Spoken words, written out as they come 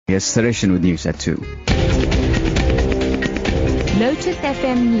Here's Sureshan with news at 2. Lotus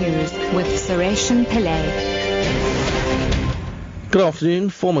FM News with Sureshan Pillay. Good afternoon.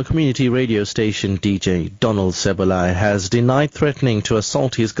 Former community radio station DJ Donald Sebolai has denied threatening to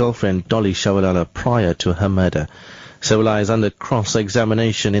assault his girlfriend Dolly Shabalala prior to her murder. Sebolai is under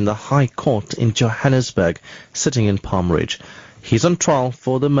cross-examination in the High Court in Johannesburg, sitting in Palm Ridge. He's on trial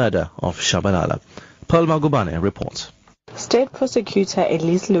for the murder of Shabalala. Pearl Magubane reports. State Prosecutor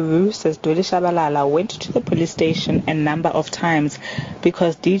Elise Leroux says Dolly Shabalala went to the police station a number of times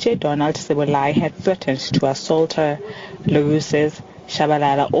because DJ Donald Sebolai had threatened to assault her. Leroux says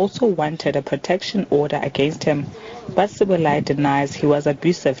Shabalala also wanted a protection order against him, but Sebolai denies he was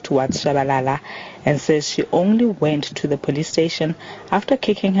abusive towards Shabalala and says she only went to the police station after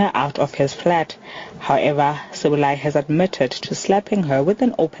kicking her out of his flat. However, Sebolai has admitted to slapping her with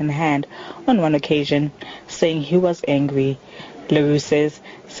an open hand on one occasion, saying he was angry. Leroux says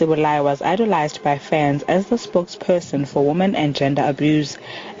Sebolai was idolized by fans as the spokesperson for women and gender abuse,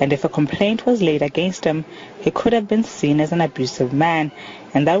 and if a complaint was laid against him, he could have been seen as an abusive man,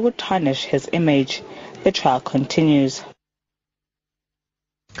 and that would tarnish his image. The trial continues.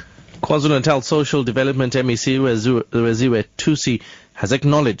 KwaZulu-Natal Social Development MEC Reziwe Thusi has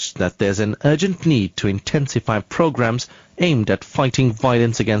acknowledged that there's an urgent need to intensify programs aimed at fighting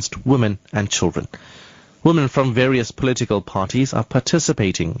violence against women and children. Women from various political parties are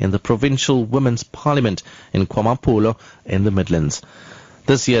participating in the Provincial Women's Parliament in KwaMapulo in the Midlands.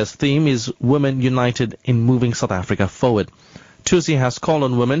 This year's theme is Women United in Moving South Africa Forward. Thusi has called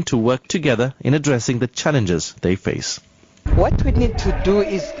on women to work together in addressing the challenges they face. What we need to do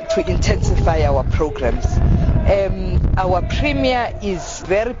is to intensify our programs. Our Premier is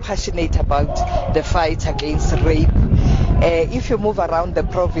very passionate about the fight against rape. If you move around the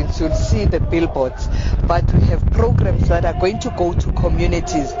province, you'll see the billboards. But we have programs that are going to go to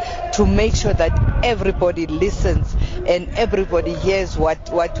communities to make sure that everybody listens and everybody hears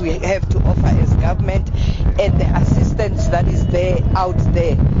what we have to offer as government and the assistance that is there out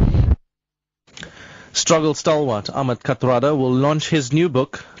there. Struggle stalwart Ahmed Kathrada will launch his new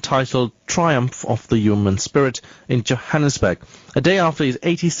book titled Triumph of the Human Spirit in Johannesburg, a day after his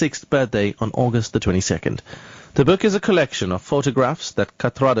 86th birthday on August the 22nd. The book is a collection of photographs that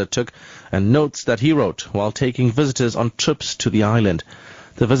Kathrada took and notes that he wrote while taking visitors on trips to the island.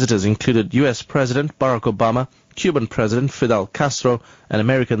 The visitors included US President Barack Obama, Cuban President Fidel Castro, and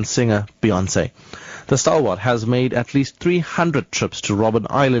American singer Beyoncé. The stalwart has made at least 300 trips to Robben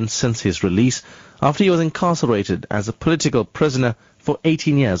Island since his release, after he was incarcerated as a political prisoner for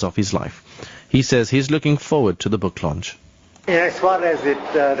 18 years of his life. He says he's looking forward to the book launch. As far as it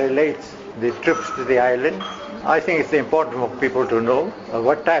relates the trips to the island, I think it's important for people to know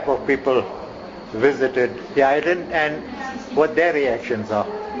what type of people visited the island and what their reactions are.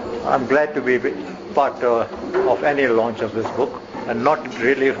 I'm glad to be part of any launch of this book, and not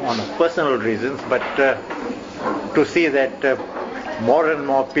really on personal reasons, but to see that more and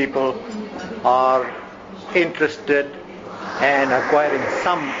more people are interested and acquiring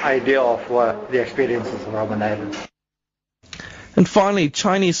some idea of the experiences of Robben Island. And finally,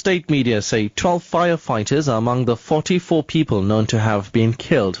 Chinese state media say 12 firefighters are among the 44 people known to have been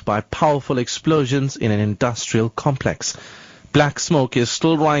killed by powerful explosions in an industrial complex. Black smoke is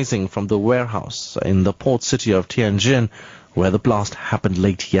still rising from the warehouse in the port city of Tianjin, where the blast happened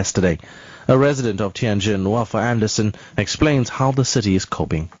late yesterday. A resident of Tianjin, Wafa Anderson, explains how the city is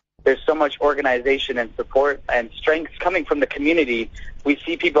coping. There's so much organization and support and strength coming from the community. We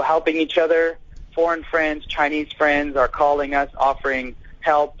see people helping each other. Foreign friends, Chinese friends are calling us, offering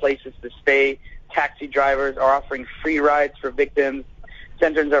help, places to stay. Taxi drivers are offering free rides for victims.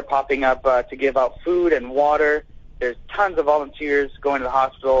 Centers are popping up to give out food and water. There's tons of volunteers going to the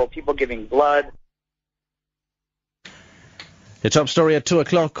hospital, people giving blood. The top story at 2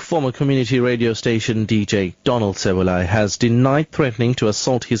 o'clock, former community radio station DJ Donald Sebolai has denied threatening to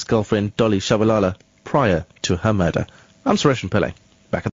assault his girlfriend Dolly Shabalala prior to her murder. I'm Sureshan Pillay.